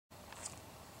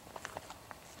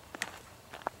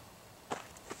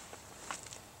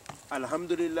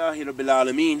Alhamdulillahi Rabbil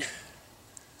Alameen.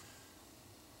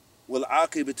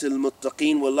 والعاقبة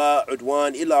للمتقين ولا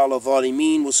عدوان إلا على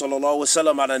الظالمين وصلى الله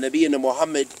وسلم على نبينا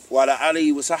محمد وعلى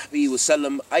آله وصحبه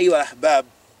وسلم. أيها الأحباب,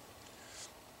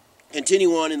 continue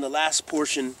on in the last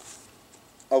portion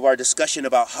of our discussion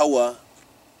about Hawaa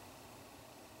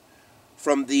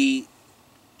from the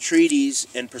treatise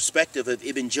and perspective of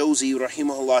Ibn Jawzi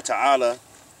rahimahullah ta'ala.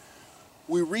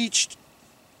 We reached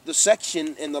the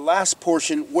section in the last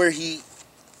portion where he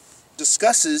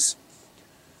discusses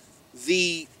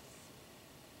the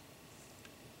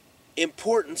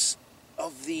importance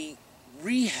of the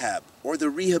rehab or the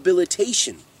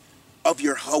rehabilitation of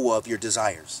your Hawaa, of your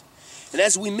desires. And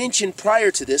as we mentioned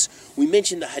prior to this, we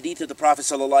mentioned the Hadeeth of the Prophet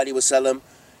sallallahu alaihi wasallam,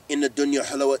 in the dunya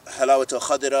halawata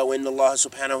khadira wa inna Allah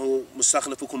subhanahu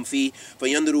mustakhlifukum fi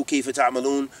fayanzuru kayfa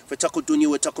ta'malun fataqu dunya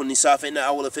wa taqu nisa fa inna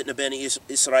awwala fitna bani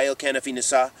Israel kana fi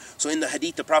nisa. So in the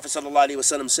Hadith, the Prophet sallallahu alaihi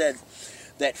wasallam said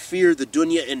that fear the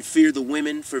dunya and fear the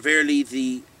women, for verily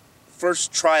the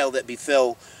first trial that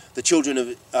befell the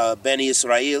children of Bani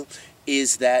Israel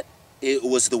is that it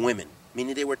was the women,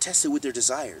 meaning they were tested with their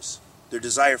desires, their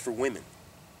desire for women.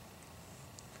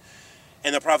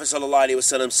 And the Prophet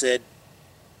ﷺ said,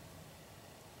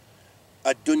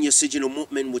 "Ad-dunya sijnu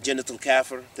mu'min wa jannatul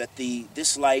kafir," that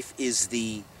this life is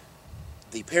the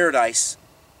paradise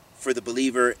for the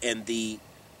believer and the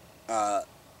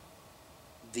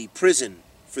prison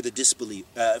for the disbeliever.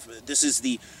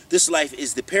 This life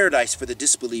is the paradise for the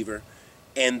disbeliever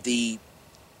and the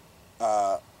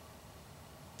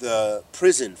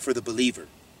prison for the believer.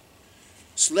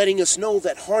 It's letting us know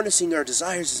that harnessing our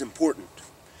desires is important.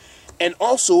 And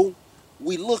also,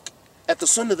 we look at the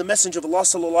Sunnah of the Messenger of Allah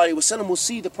sallallahu alaihi wasallam. We'll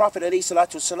see the Prophet alayhi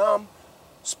salatu wasalam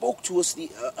spoke to us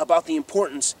about the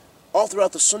importance all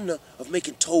throughout the Sunnah of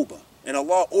making tawbah. And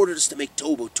Allah ordered us to make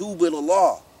tawbah, tubu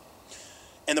ilallah.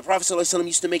 And the Prophet sallallahu alaihi wasallam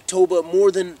used to make tawbah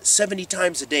more than 70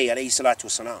 times a day, alayhi salatu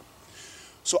wasalam.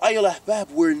 So, ayyul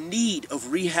ahbab, we're in need of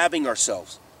rehabbing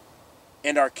ourselves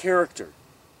and our character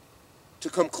to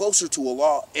come closer to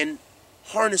Allah and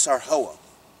harness our Hawaa.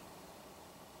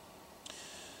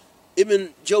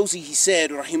 Ibn Jawzi, he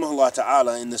said, rahimahullah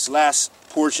ta'ala, in this last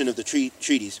portion of the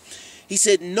treatise, he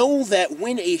said, "Know that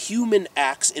when a human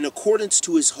acts in accordance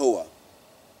to his Hawaa,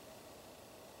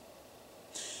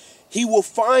 he will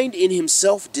find in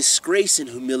himself disgrace and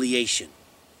humiliation,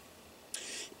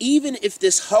 even if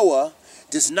this Hawaa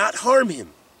does not harm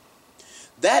him.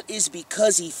 That is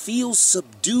because he feels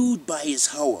subdued by his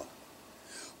Hawaa.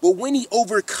 But when he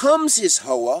overcomes his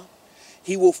Hawaa,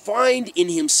 he will find in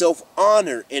himself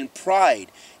honor and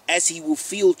pride, as he will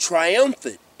feel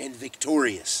triumphant and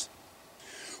victorious.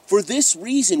 For this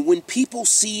reason, when people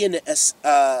see an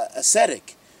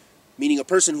ascetic, meaning a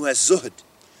person who has zuhd,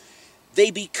 they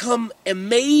become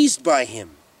amazed by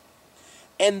him,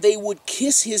 and they would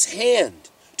kiss his hand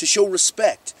to show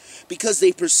respect, because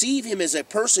they perceive him as a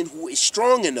person who is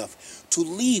strong enough to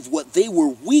leave what they were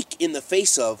weak in the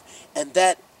face of, and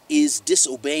that is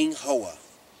disobeying Hawaa."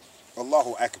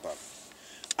 Allahu Akbar.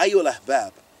 Ayyul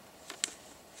ahbab,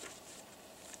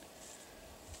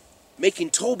 making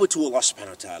tawbah to Allah subhanahu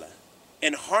wa ta'ala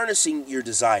and harnessing your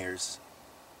desires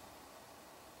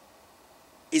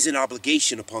is an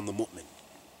obligation upon the mu'min.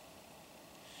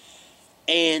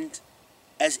 And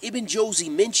as Ibn Jawzi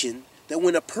mentioned, that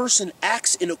when a person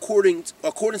acts in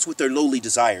accordance with their lowly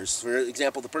desires, for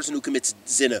example, the person who commits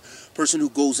zina, person who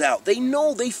goes out, they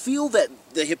feel that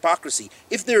the hypocrisy,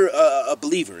 if they're a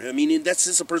believer, I mean, that's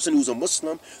just a person who's a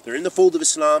Muslim, they're in the fold of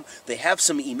Islam, they have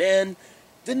some iman,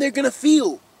 then they're going to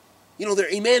feel,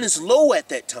 their iman is low at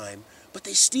that time, but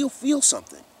they still feel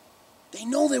something. They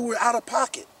know they were out of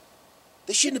pocket.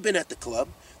 They shouldn't have been at the club.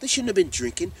 They shouldn't have been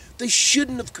drinking. They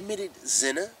shouldn't have committed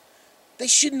zina. They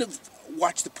shouldn't have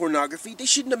watched the pornography. They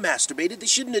shouldn't have masturbated. They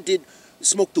shouldn't have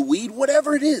smoked the weed,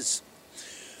 whatever it is.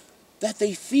 That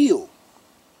they feel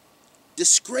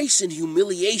disgrace and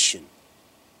humiliation.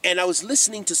 And I was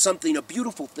listening to a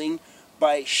beautiful thing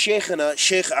by Sheikh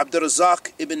Abdul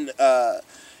Razak ibn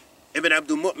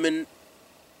Abdul Mu'min,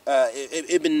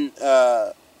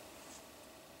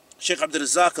 Sheikh Abdul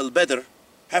Razak al-Badr,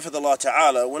 Hafidhullah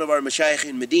ta'ala, one of our mashayikh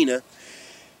in Medina.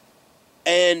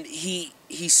 And he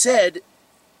said,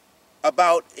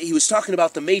 he was talking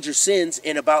about the major sins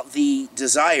and about the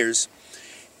desires,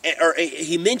 or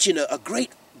he mentioned a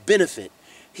great benefit.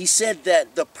 He said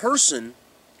that the person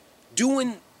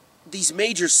doing these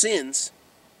major sins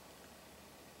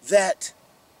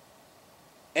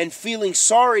and feeling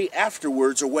sorry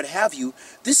afterwards or what have you,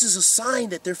 this is a sign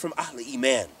that they're from Ahl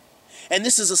Iman. And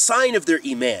this is a sign of their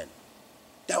Iman.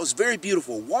 That was very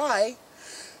beautiful. Why?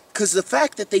 Because the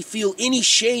fact that they feel any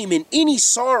shame and any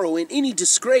sorrow and any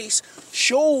disgrace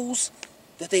shows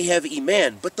that they have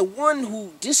Iman. But the one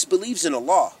who disbelieves in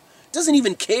Allah doesn't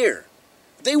even care.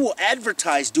 They will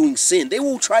advertise doing sin. They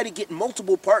will try to get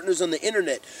multiple partners on the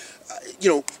internet.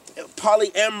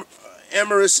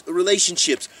 Polyamorous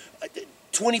relationships.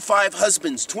 25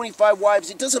 husbands, 25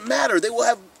 wives. It doesn't matter. They will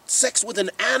have sex with an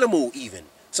animal even.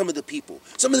 Some of the people.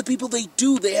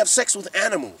 They have sex with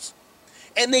animals.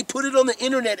 And they put it on the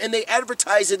internet and they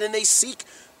advertise it and they seek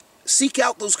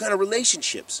out those kind of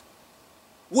relationships.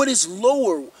 What is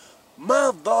lower?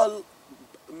 Mada dalal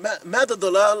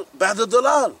ba'da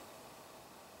dalal.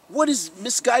 What is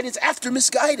misguidance after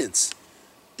misguidance?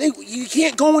 You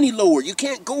can't go any lower. You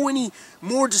can't go any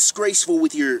more disgraceful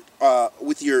with your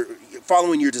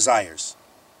following your desires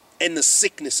and the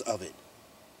sickness of it.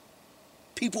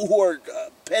 People who are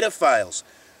pedophiles.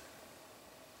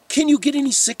 Can you get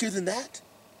any sicker than that?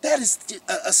 That is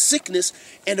a sickness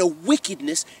and a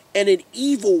wickedness and an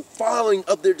evil following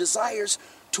of their desires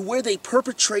to where they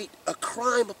perpetrate a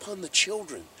crime upon the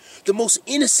children, the most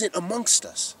innocent amongst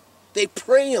us. They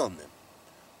prey on them.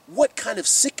 What kind of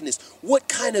sickness, what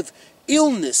kind of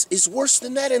illness is worse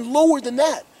than that and lower than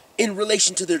that in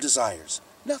relation to their desires?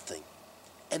 Nothing.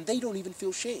 And they don't even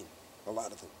feel shame, a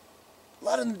lot of them.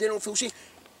 They don't feel shame.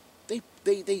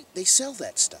 They sell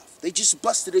that stuff. They just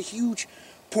busted a huge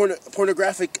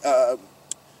pornographic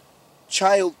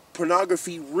child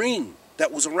pornography ring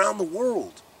that was around the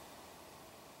world.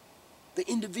 The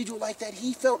individual like that,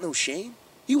 he felt no shame.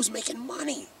 He was making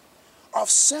money off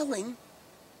selling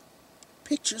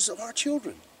pictures of our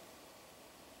children.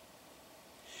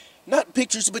 Not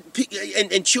pictures, but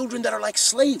and children that are like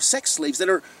slaves, sex slaves, that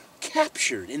are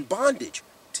captured in bondage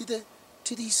to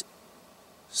these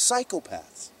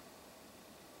psychopaths.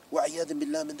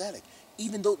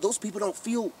 Even though those people don't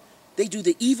feel, they do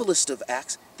the evilest of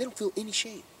acts, they don't feel any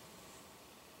shame.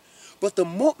 But the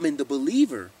mu'min, the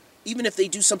believer, even if they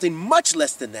do something much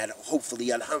less than that,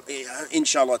 hopefully,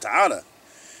 inshallah ta'ala,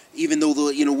 even though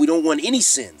we don't want any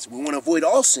sins, we want to avoid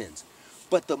all sins.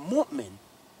 But the mu'min,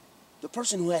 the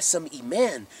person who has some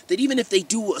iman, that even if they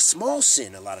do a small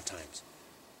sin a lot of times,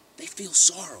 they feel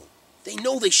sorrow. They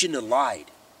know they shouldn't have lied.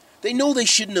 They know they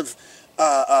shouldn't have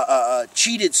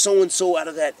cheated so-and-so out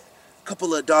of that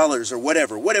couple of dollars or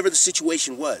whatever the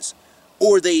situation was.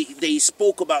 Or they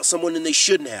spoke about someone and they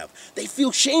shouldn't have. They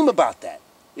feel shame about that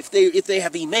if they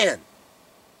have iman.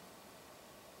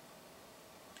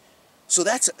 So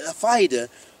that's a faidah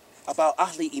about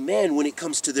Ahl Iman when it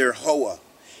comes to their Hawaa.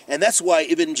 And that's why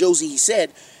Ibn Jawzi,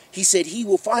 he said he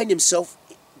will find himself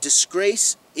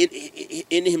disgrace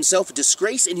in himself,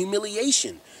 disgrace and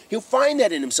humiliation. He'll find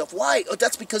that in himself. Why? Oh,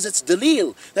 that's because it's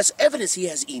dalil. That's evidence he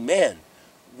has iman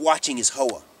watching his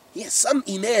Hawaa. He has some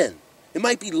iman. It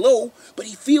might be low, but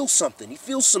he feels something. He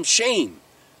feels some shame.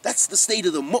 That's the state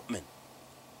of the mu'min.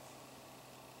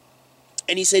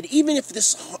 And he said, even if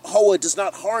this Hawaa does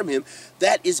not harm him,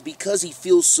 that is because he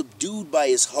feels subdued by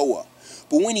his Hawaa.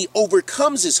 But when he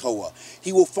overcomes his Hawaa,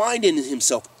 he will find in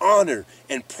himself honor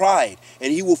and pride,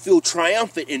 and he will feel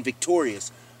triumphant and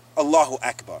victorious. Allahu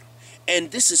Akbar.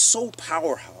 And this is so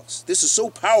powerhouse. This is so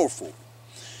powerful,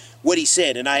 what he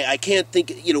said. And I can't think,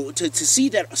 to see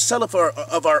that Salaf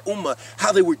of our ummah,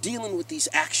 how they were dealing with these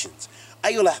actions.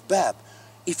 Ayyul Ahbab,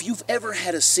 if you've ever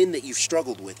had a sin that you've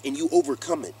struggled with and you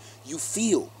overcome it, you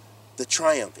feel the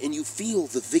triumph and you feel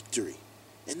the victory.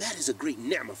 And that is a great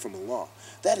ni'mah from Allah.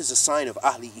 That is a sign of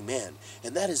Ahl Iman.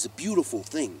 And that is a beautiful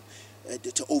thing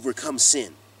to overcome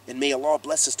sin. And may Allah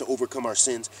bless us to overcome our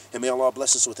sins. And may Allah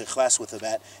bless us with ikhlas with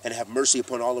that. And have mercy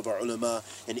upon all of our ulama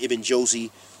and Ibn Jawzi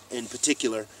in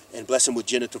particular. And bless him with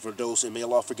Jannat al-Firdaus. And may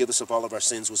Allah forgive us of all of our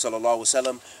sins. Wa sallallahu wa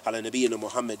sallam ala nabiyyina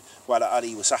Muhammad wa ala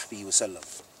alihi wa sahbihi wa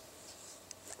sallam.